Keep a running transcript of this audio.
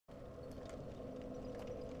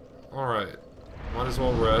Alright. Might as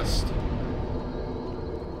well rest.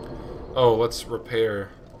 Oh, let's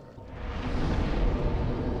repair.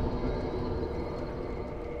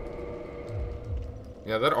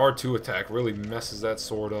 Yeah, that R2 attack really messes that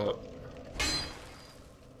sword up.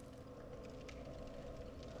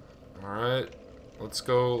 Alright. Let's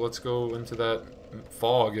go into that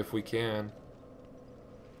fog if we can.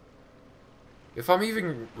 If I'm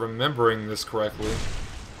even remembering this correctly.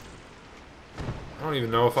 I don't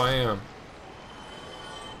even know if I am.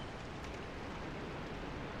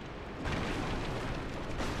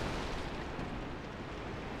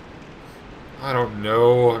 I don't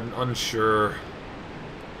know. I'm unsure.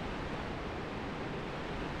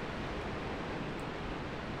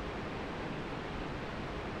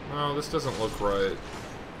 No, this doesn't look right.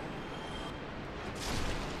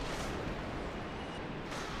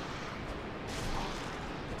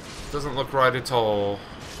 Doesn't look right at all.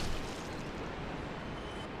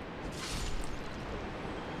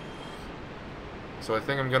 So I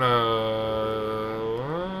think I'm gonna...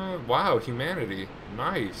 wow, humanity.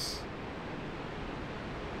 Nice.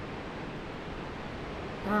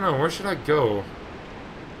 I don't know, where should I go?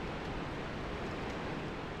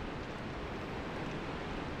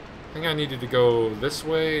 I think I needed to go this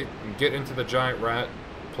way and get into the giant rat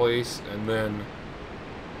place and then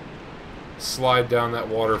slide down that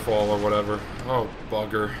waterfall or whatever. Oh,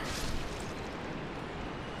 bugger.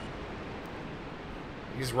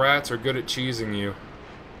 These rats are good at cheesing you.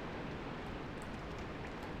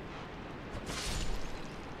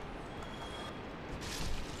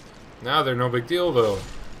 Now they're no big deal, though.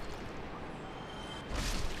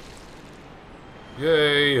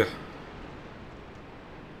 Yay!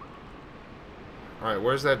 Alright,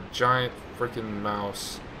 where's that giant freaking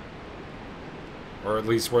mouse? Or at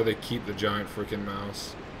least where they keep the giant freaking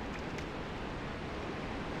mouse.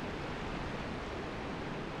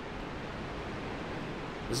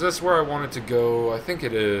 Is this where I wanted to go? I think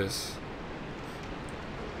it is.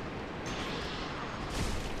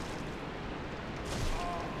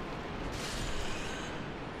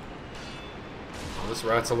 Oh, this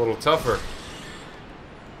rat's a little tougher.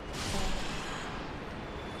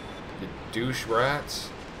 You douche rats.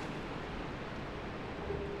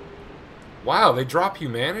 Wow, they drop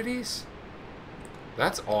humanities?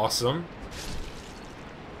 That's awesome.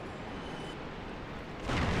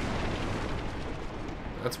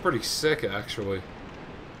 That's pretty sick, actually.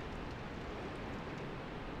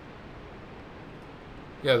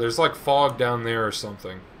 Yeah, there's like fog down there or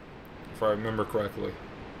something, if I remember correctly.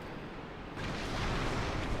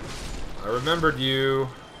 I remembered you.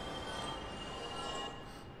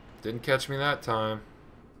 Didn't catch me that time.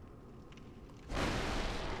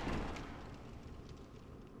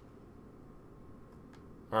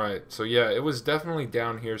 Alright, so yeah, it was definitely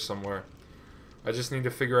down here somewhere. I just need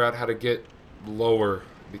to figure out how to get lower,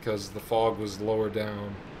 because the fog was lower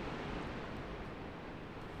down.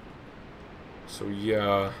 So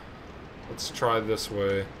yeah, let's try this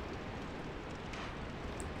way.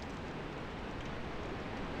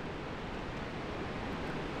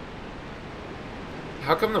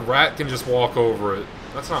 How come the rat can just walk over it?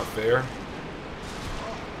 That's not fair.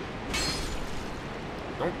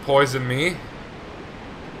 Don't poison me.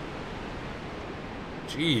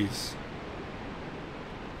 Jeez.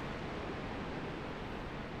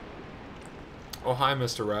 Oh, hi,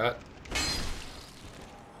 Mr. Rat.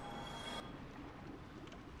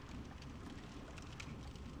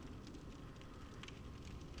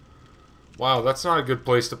 Wow, that's not a good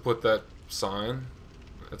place to put that sign.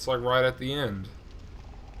 It's like right at the end.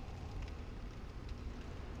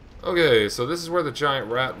 Okay, so this is where the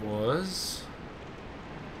giant rat was.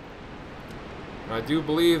 And I do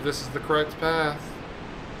believe this is the correct path.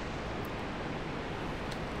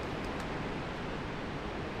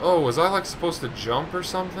 Oh, was I like supposed to jump or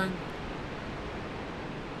something?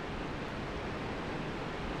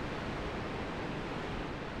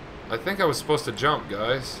 I think I was supposed to jump,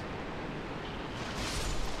 guys.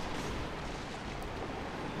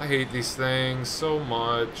 I hate these things so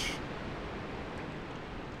much.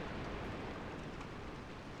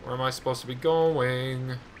 Where am I supposed to be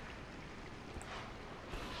going?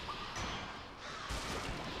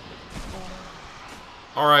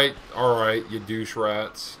 Alright, alright, you douche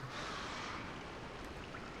rats.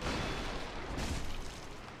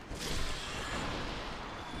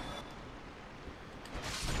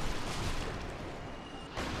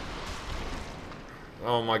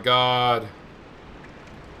 Oh my god.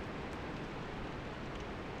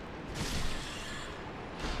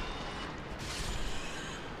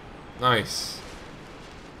 Nice.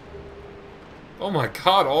 Oh my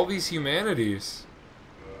god, all these humanities.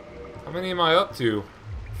 How many am I up to?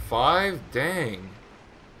 5? Dang.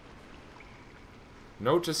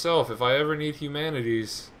 Note to self, if I ever need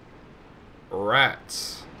humanities,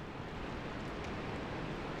 rats.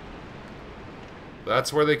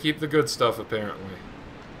 That's where they keep the good stuff, apparently.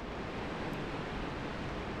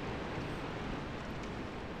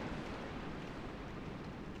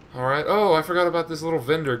 Alright, oh, I forgot about this little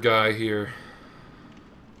vendor guy here.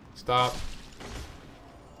 Stop.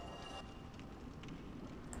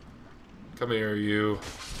 Come here, you.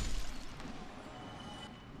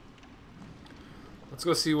 Let's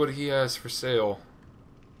go see what he has for sale.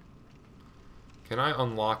 Can I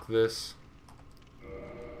unlock this?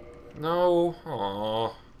 No.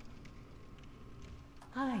 Aww.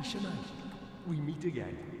 Hi, Shaman. We meet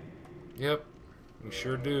again. Yep, we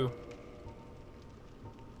sure do.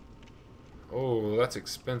 Oh, that's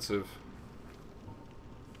expensive.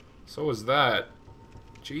 So is that.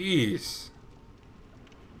 Jeez.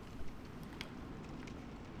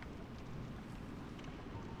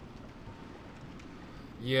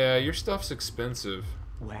 Yeah, your stuff's expensive.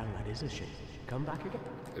 Well, that is a shame. Come back again.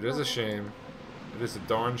 It is a shame. It is a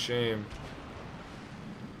darn shame.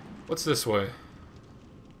 What's this way?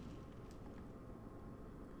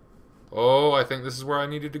 Oh, I think this is where I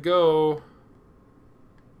needed to go.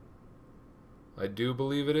 I do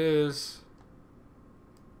believe it is.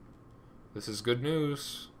 This is good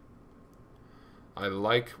news. I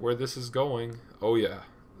like where this is going. Oh yeah,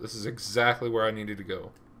 this is exactly where I needed to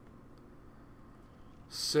go.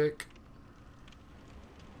 Sick.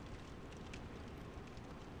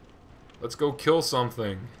 Let's go kill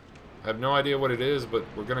something. I have no idea what it is, but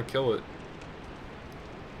we're gonna kill it.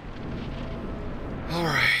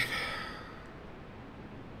 Alright.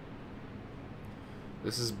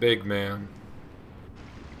 This is big, man.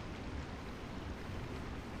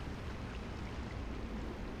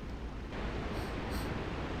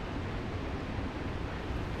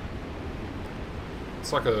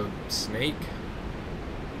 It's like a snake.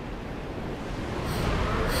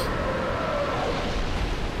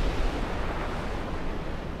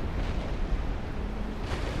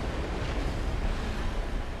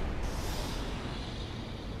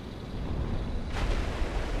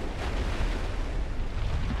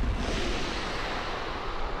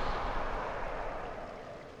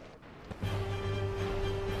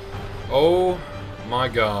 Oh my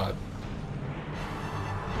God.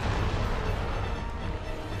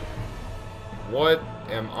 What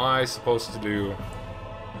am I supposed to do?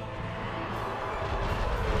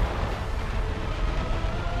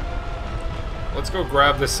 Let's go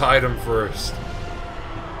grab this item first.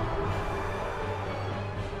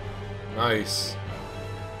 Nice.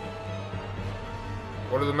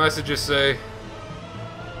 What do the messages say?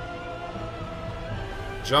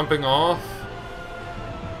 Jumping off?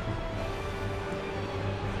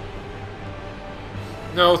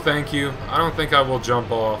 No, thank you. I don't think I will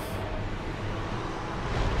jump off.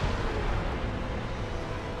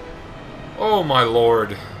 Oh my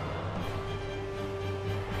lord.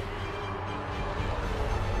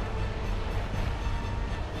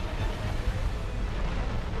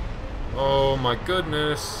 Oh my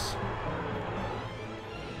goodness.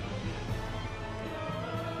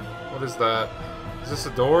 What is that? Is this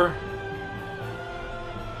a door?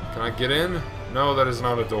 Can I get in? No, that is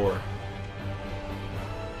not a door.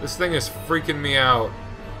 This thing is freaking me out.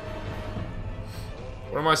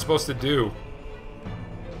 What am I supposed to do?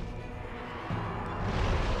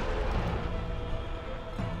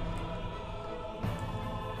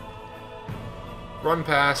 Run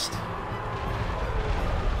past.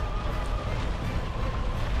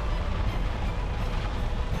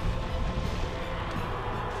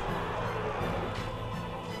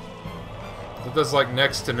 It does like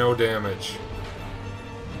next to no damage.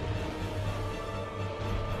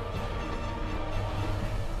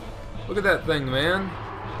 Look at that thing, man.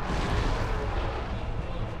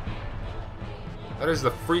 That is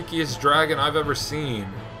the freakiest dragon I've ever seen.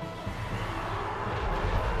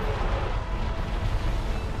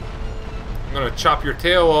 I'm gonna chop your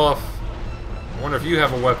tail off. I wonder if you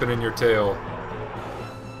have a weapon in your tail.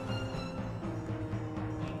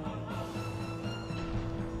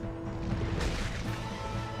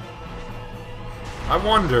 I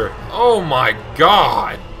wonder. Oh my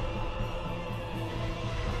god!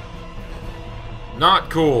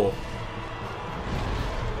 Not cool.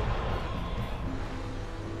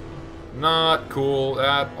 Not cool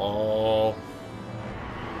at all.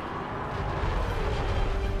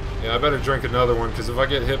 Yeah, I better drink another one, because if I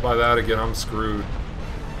get hit by that again, I'm screwed.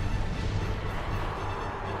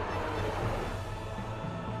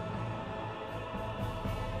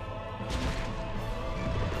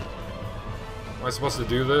 Am I supposed to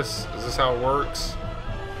do this? Is this how it works?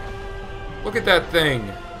 Look at that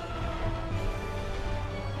thing.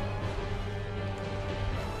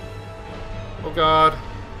 Oh god.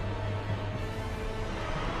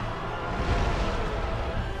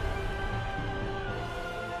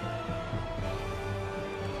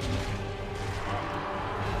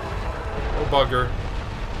 Oh bugger.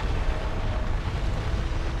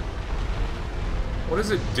 What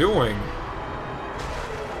is it doing?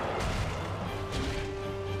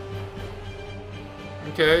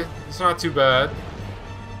 Okay, it's not too bad.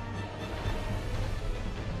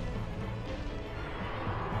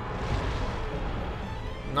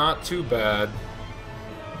 Not too bad.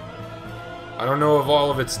 I don't know of all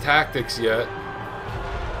of its tactics yet.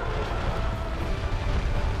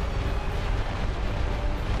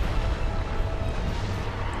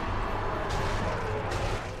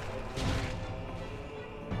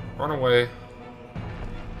 Run away.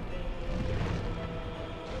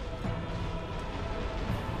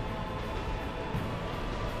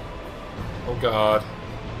 Oh god.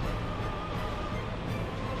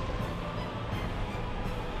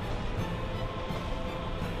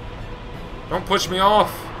 Don't push me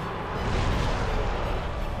off!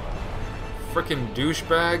 Frickin'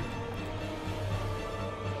 douchebag.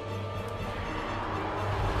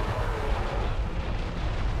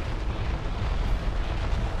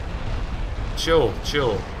 Chill,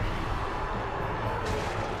 chill.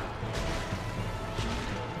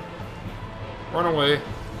 Run away.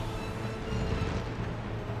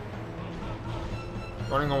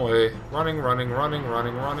 Running away. Running, running, running,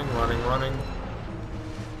 running, running, running, running.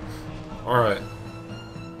 Alright.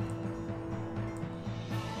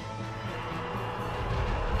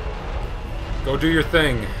 Go do your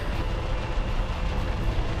thing.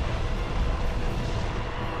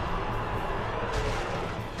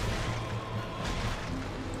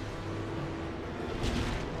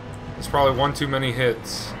 It's probably one too many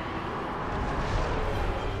hits.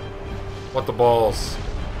 What the balls?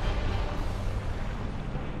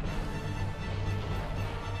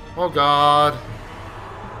 Oh god.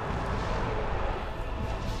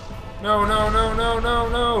 No, no, no, no, no,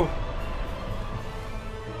 no!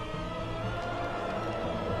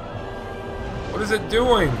 What is it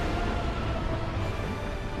doing?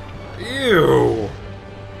 Ew!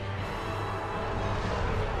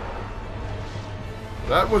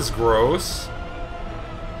 That was gross.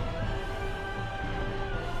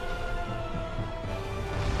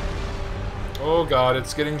 Oh god,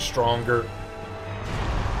 it's getting stronger.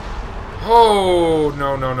 Oh,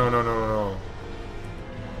 no, no, no, no, no, no.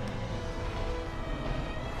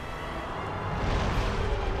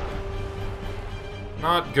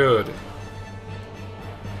 Not good.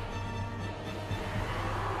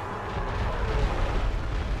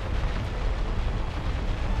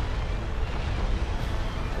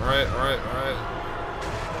 Alright, alright, alright.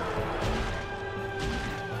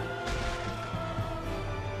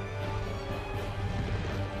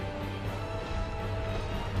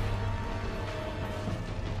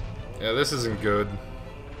 Yeah, this isn't good.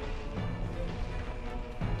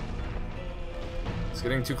 It's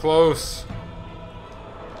getting too close.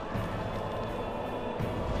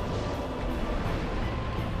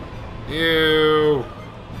 Ew.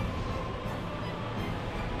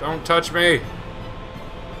 Don't touch me.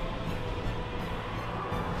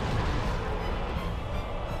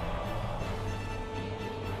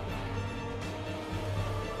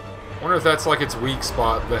 Wonder if that's like its weak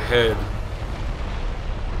spot, the head.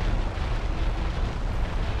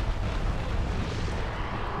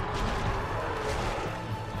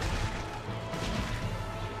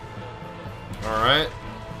 Alright.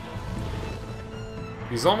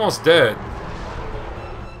 He's almost dead.